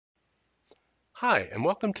Hi, and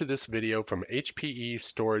welcome to this video from HPE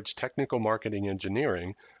Storage Technical Marketing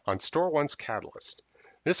Engineering on StoreOnce Catalyst.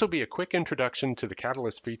 This will be a quick introduction to the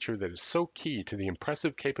Catalyst feature that is so key to the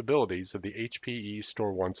impressive capabilities of the HPE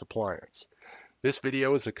StoreOnce appliance. This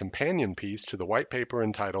video is a companion piece to the white paper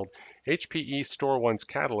entitled HPE StoreOnce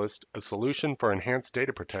Catalyst, a solution for enhanced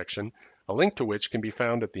data protection, a link to which can be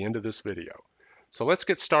found at the end of this video. So let's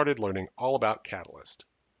get started learning all about Catalyst.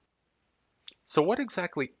 So what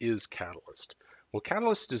exactly is Catalyst? Well,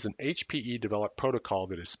 Catalyst is an HPE-developed protocol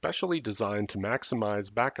that is specially designed to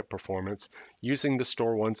maximize backup performance using the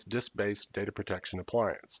StoreOnce disk-based data protection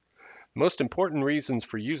appliance. Most important reasons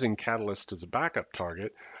for using Catalyst as a backup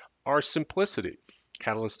target are simplicity.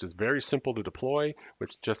 Catalyst is very simple to deploy,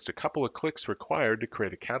 with just a couple of clicks required to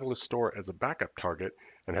create a Catalyst store as a backup target,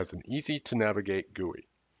 and has an easy-to-navigate GUI.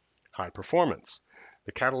 High performance.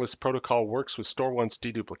 The Catalyst protocol works with StoreOnce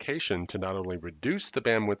deduplication to not only reduce the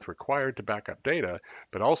bandwidth required to backup data,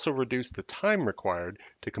 but also reduce the time required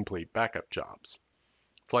to complete backup jobs.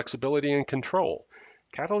 Flexibility and control.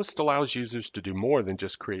 Catalyst allows users to do more than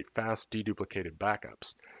just create fast deduplicated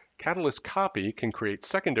backups. Catalyst Copy can create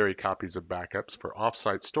secondary copies of backups for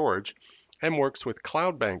offsite storage and works with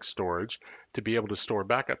Cloud Bank storage to be able to store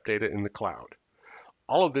backup data in the cloud.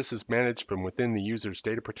 All of this is managed from within the user's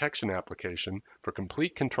data protection application for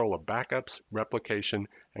complete control of backups, replication,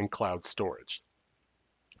 and cloud storage.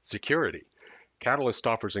 Security. Catalyst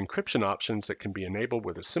offers encryption options that can be enabled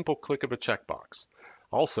with a simple click of a checkbox.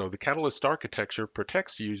 Also, the Catalyst architecture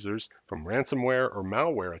protects users from ransomware or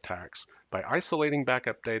malware attacks by isolating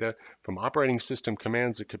backup data from operating system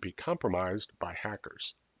commands that could be compromised by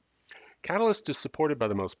hackers. Catalyst is supported by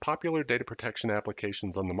the most popular data protection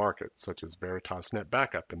applications on the market, such as Veritas Net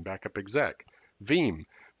Backup and Backup Exec, Veeam,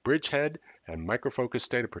 Bridgehead, and Micro Focus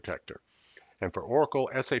Data Protector. And for Oracle,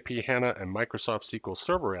 SAP HANA, and Microsoft SQL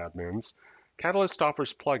Server admins, Catalyst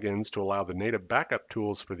offers plugins to allow the native backup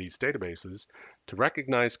tools for these databases to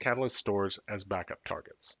recognize Catalyst stores as backup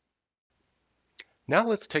targets. Now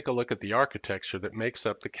let's take a look at the architecture that makes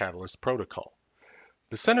up the Catalyst protocol.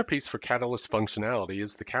 The centerpiece for Catalyst functionality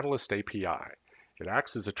is the Catalyst API. It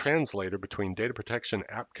acts as a translator between data protection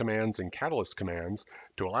app commands and Catalyst commands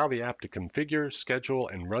to allow the app to configure, schedule,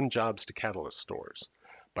 and run jobs to Catalyst stores.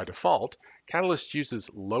 By default, Catalyst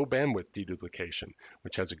uses low bandwidth deduplication,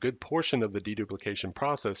 which has a good portion of the deduplication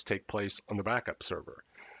process take place on the backup server.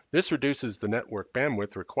 This reduces the network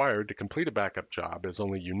bandwidth required to complete a backup job, as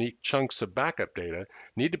only unique chunks of backup data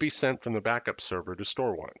need to be sent from the backup server to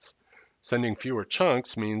StoreOnce. Sending fewer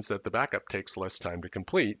chunks means that the backup takes less time to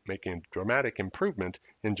complete, making a dramatic improvement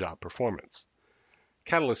in job performance.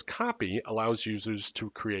 Catalyst Copy allows users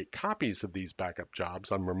to create copies of these backup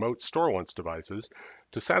jobs on remote StoreOnce devices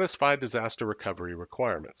to satisfy disaster recovery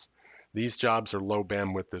requirements. These jobs are low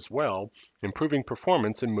bandwidth as well, improving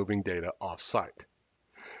performance in moving data off-site.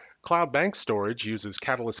 Cloud Bank Storage uses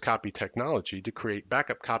Catalyst Copy technology to create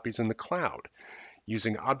backup copies in the cloud,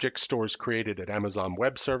 using object stores created at Amazon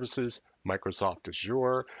Web Services, Microsoft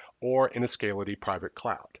Azure, or in a Scality private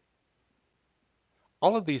cloud.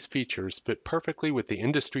 All of these features fit perfectly with the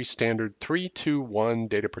industry standard 3-2-1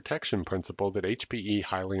 data protection principle that HPE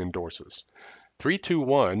highly endorses.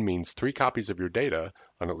 3-2-1 means 3 copies of your data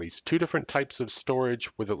on at least 2 different types of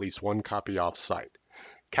storage with at least 1 copy off-site.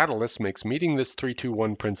 Catalyst makes meeting this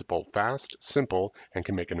 3-2-1 principle fast, simple, and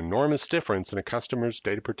can make an enormous difference in a customer's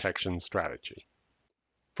data protection strategy.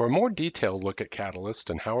 For a more detailed look at Catalyst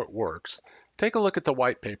and how it works, take a look at the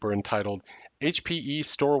white paper entitled HPE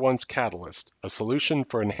StoreOnce Catalyst, a solution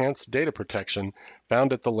for enhanced data protection,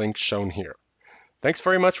 found at the link shown here. Thanks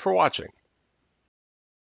very much for watching.